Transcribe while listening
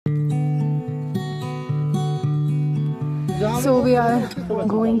So we are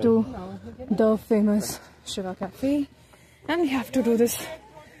going to the famous Shiva cafe and we have to do this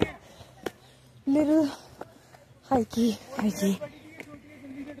little hikey.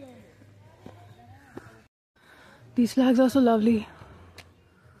 These flags are so lovely.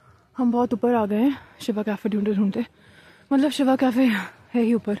 हम बहुत ऊपर आ गए हैं Shiva cafe ढूंढते ढूंढते. मतलब शिवा कैफे है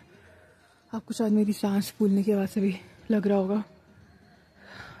ही ऊपर. आपको शायद मेरी सांस फूलने की आवाज से भी लग रहा होगा.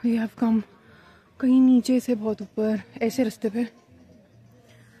 We have come कहीं नीचे से बहुत ऊपर ऐसे रास्ते पे.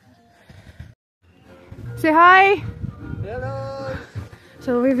 Say hi. Hello.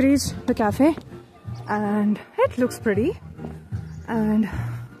 So we've reached the cafe and it looks pretty and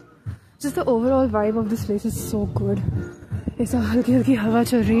just the overall vibe of this place is so good. ऐसा हल्की हल्की हवा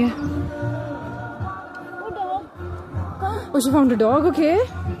चल रही है. Oh, she found a dog. Okay.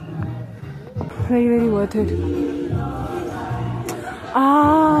 Very worth it.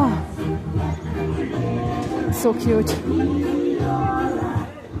 Ah, so cute.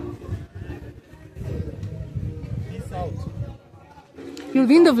 You'll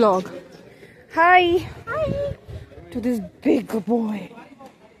be in the vlog. Hi. Hi. To this big boy.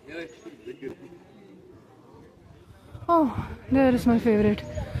 Oh, there is my favorite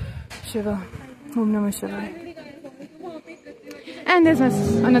Shiva. Om Namah Shivaya. And there's my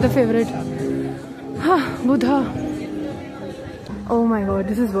another favorite, Buddha. Oh my god,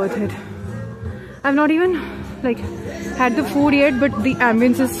 this is worth it. I've not even had the food yet, but the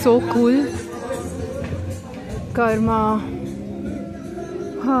ambience is so cool. Karma.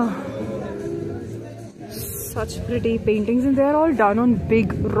 Such pretty paintings and they're all done on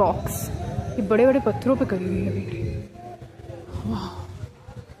big rocks. ये बड़े-बड़े पत्थरों पे करी हुई है painting. Wow.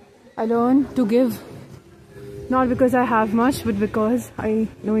 I learned to give. Not because I have much, but because I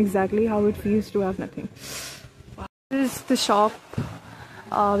know exactly how it feels to have nothing. Wow. This is the shop,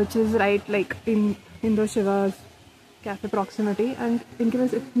 which is right in the Shiva's cafe proximity, and इनके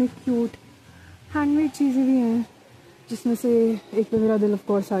पास इतने cute handmade चीजें भी हैं, जिसमें से एक पे मेरा दिल of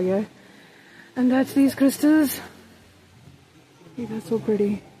course आ गया है. And that's these crystals. These are so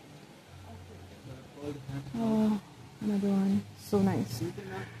pretty. Oh, another one. So nice.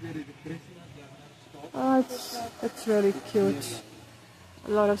 Oh, it's really cute.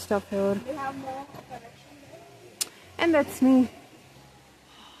 A lot of stuff here. And that's me.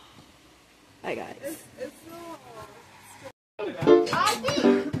 Hi guys.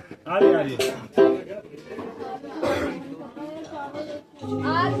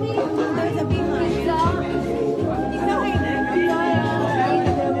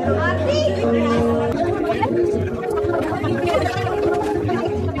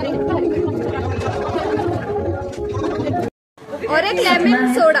 और एक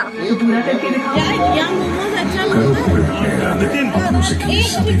लेमन सोडा. यहाँ मोमोज अच्छा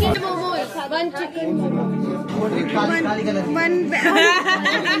one chicken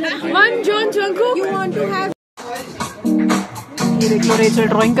one John Junko. You want to have. ये देख लो, Rachel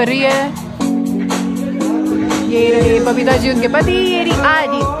drawing कर रही है. ये रहे बबीता जी उनके पति, ये रही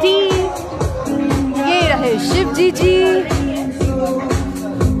आदिति, ये रहे शिव जी.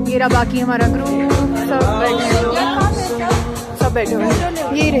 ये रहा बाकी हमारा ग्रुप. सब बैठे हुए.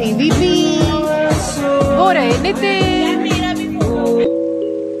 ये रही वीपी, वो रहे नितिन.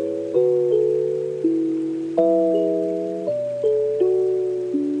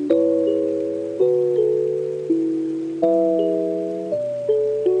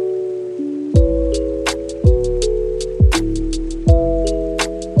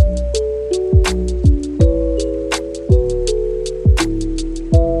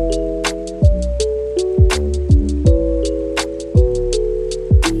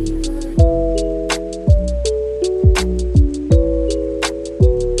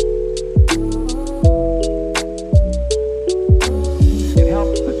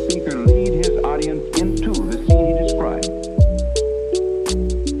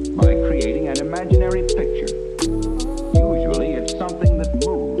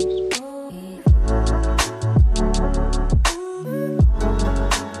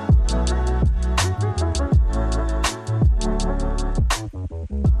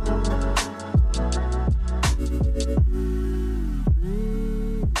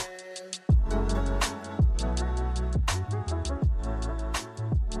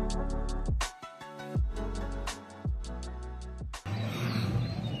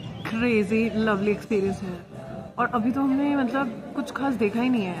 क्रेजी लवली एक्सपीरियंस है. और अभी तो हमने मतलब कुछ खास देखा ही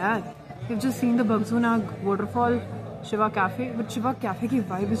नहीं है यार. We've just seen the Bagzunag waterfall, Shiva cafe, but Shiva cafe की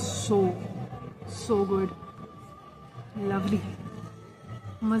vibe is so good, lovely.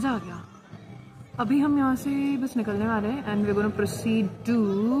 मजा आ गया. अभी हम यहाँ से बस निकलने वाले हैं and we're going to proceed to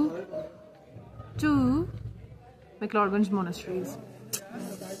McLeodganj monasteries.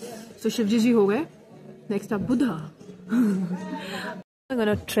 So Shivji जी हो गए. Next up Buddha. I'm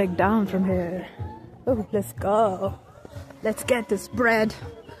gonna trek down from here. Oh, let's go. Let's get this bread.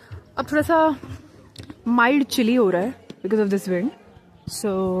 अब थोड़ा सा mild chilly हो रहा है because of this wind.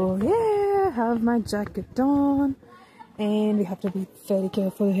 So yeah, I have my jacket on and we have to be very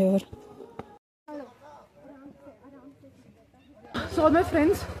careful here. So all my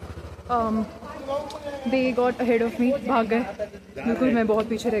friends, they got ahead of me. भाग गए. बिल्कुल मैं बहुत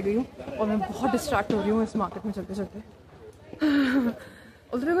पीछे रह गई हूँ और मैं बहुत डिस्ट्रैक्ट हो रही हूँ इस मार्केट में चलते चलते.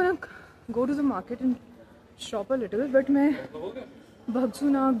 Although I'm gonna go to the market and shop a little, but मैं भगसू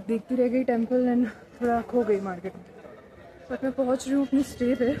नाग देखती रह गई टेम्पल एंड थोड़ा खो गई मार्केट में. बट मैं पहुँच रही हूँ अपनी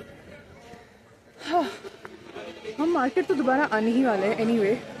स्टे पे. हम मार्केट तो दोबारा आने ही वाले हैं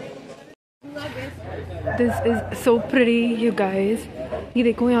anyway. This is so pretty, you guys. ये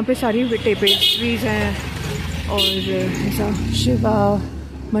देखो यहाँ पे सारी पेस्ट्रीज हैं और ऐसा Shiva,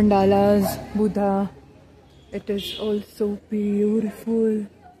 मंडालास, Buddha. It is all so beautiful,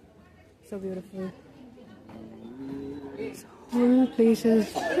 so beautiful. This whole place is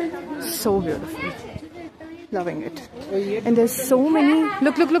so beautiful. Loving it. And there's so many.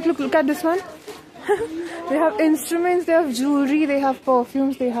 Look at this one. They have instruments, they have jewelry, they have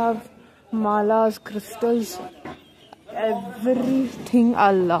perfumes, they have malas, crystals, everything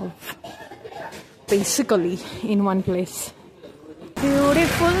I love. Basically, in one place.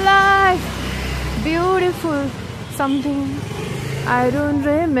 Beautiful life. Beautiful something. I don't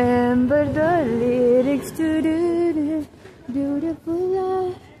remember the lyrics to do. Beautiful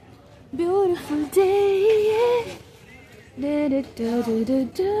life. Beautiful day.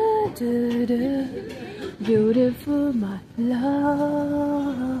 Beautiful my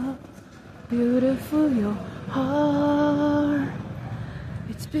love. Beautiful your heart.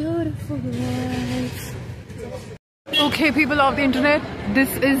 It's beautiful life. Okay, people of the internet,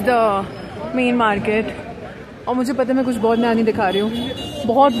 this is the main market. और मुझे पता है मैं कुछ बहुत नया नहीं दिखा रही हूँ.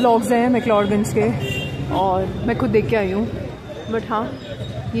 बहुत व्लॉग्स हैं मैक्लोडगंज के और मैं खुद देख के आई हूँ. बट हाँ,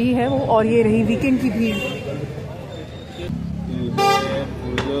 यही है वो. और ये रही वीकेंड की भीड़.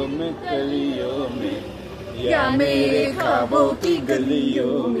 या मेरे ख्वाबों की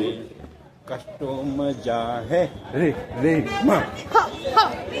गलियों में कष्टों मजा है रे रे माँ.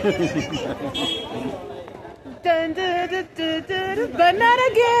 Banana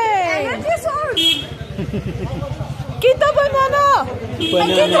game. Kita banana.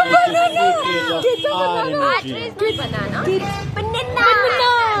 Kita banana. Kita banana.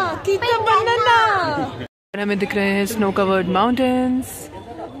 banana. Kita banana. हमें दिख रहे हैं snow covered mountains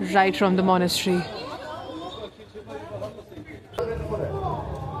right from the monastery.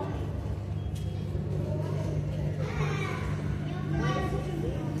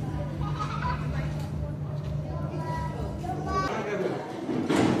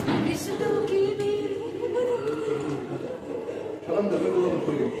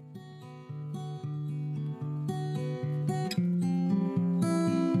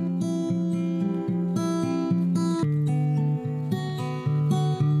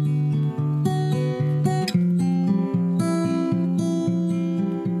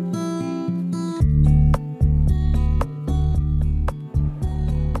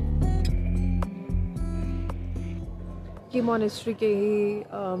 ये मोनेस्ट्री के ही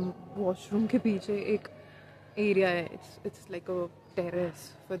वॉशरूम के पीछे एक एरिया है. It's like a terrace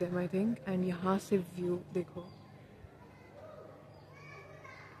for them I think. And यहाँ से व्यू देखो,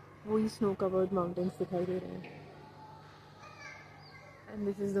 वही स्नो कवर्ड माउंटेन्स दिखाई दे रहे हैं. And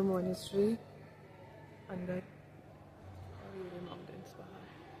this is the monastery अंदर और ये माउंटेन्स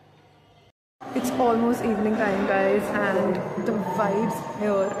बाहर. It's almost evening time guys and the vibes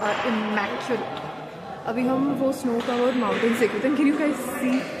here are immaculate. अभी हम वो स्नो कवर्ड माउंटेन्स देख रहे थे. Can you guys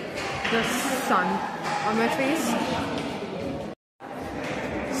see the sun on my face?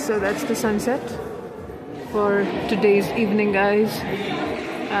 So that's the sunset for today's evening, guys,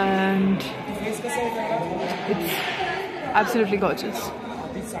 and it's absolutely gorgeous.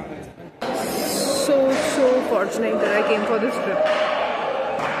 So fortunate that I came for this trip.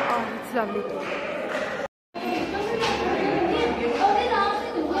 Oh, it's lovely.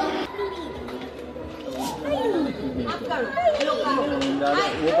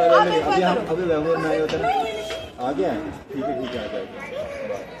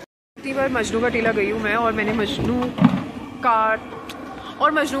 इतनी बार मजनू का टीला गई हूँ मैं और मैंने मजनू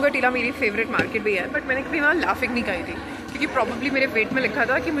का टीला मेरी फेवरेट मार्केट भी है. बट मैंने कभी वहाँ लाफिंग नहीं खाई थी क्योंकि प्रॉब्ली मेरे वेट में लिखा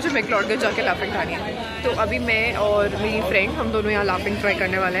था कि मुझे मैक्लोडगंज जाके लाफिंग खानी है. तो अभी मैं और मेरी फ्रेंड हम दोनों यहाँ लाफिंग ट्राई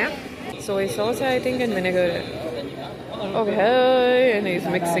करने वाले हैं. सोया सॉस है I think and vinegar. Okay and he is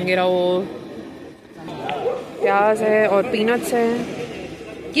mixing it all. प्याज है और पीनट्स है।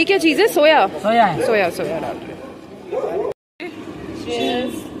 ये क्या चीज़ है? सोया है। सोया सोया डाल रहे।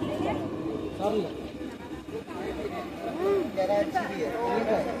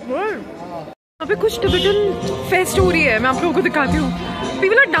 यहाँ पे कुछ टिबेटन फेस्ट हो रही है, मैं आप लोगों को दिखाती हूँ।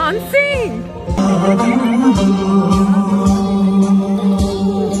 People are dancing.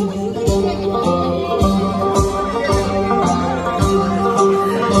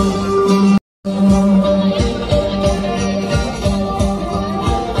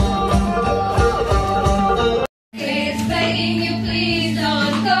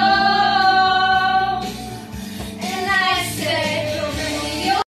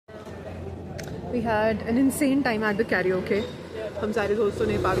 We had an insane time at the karaoke. हम सारे दोस्तों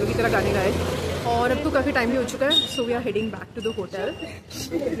ने पागलों की तरह गाने गाए और अब तो काफ़ी टाइम भी हो चुका है, so we are heading back to the hotel.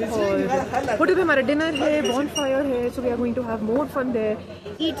 और होटल पे हमारा डिनर है, बॉन फायर है, so we are going to have more fun there,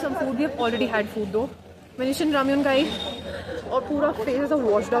 eat some food. We have already had food दो। मैंने शिन राम्यून खाई और पूरा फेस ऐसा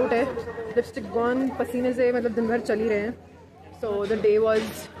वॉश्ड आउट है, लिपस्टिक गॉन, पसीने से मतलब दिन भर चल ही रहे हैं। So the day was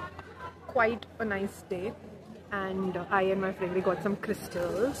quite a nice day and I and my friend we got some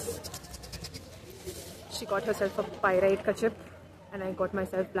crystals. She got herself a pyrite ka chip and I got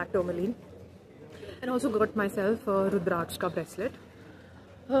myself black tourmaline and also got myself a रुद्राक्ष का bracelet.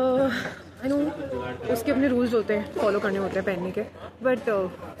 I know उसके अपने rules होते हैं, follow करने होते हैं पहनने के, but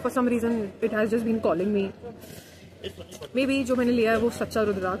for some reason it has just been calling me. Maybe जो मैंने लिया है वो सच्चा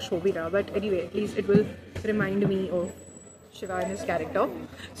रुद्राक्ष हो भी रहा, but anyway at least it will remind me of Shiva and his character,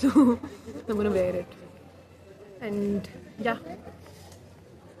 so I'm gonna wear it and yeah,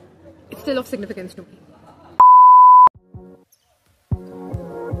 it's still of significance to me.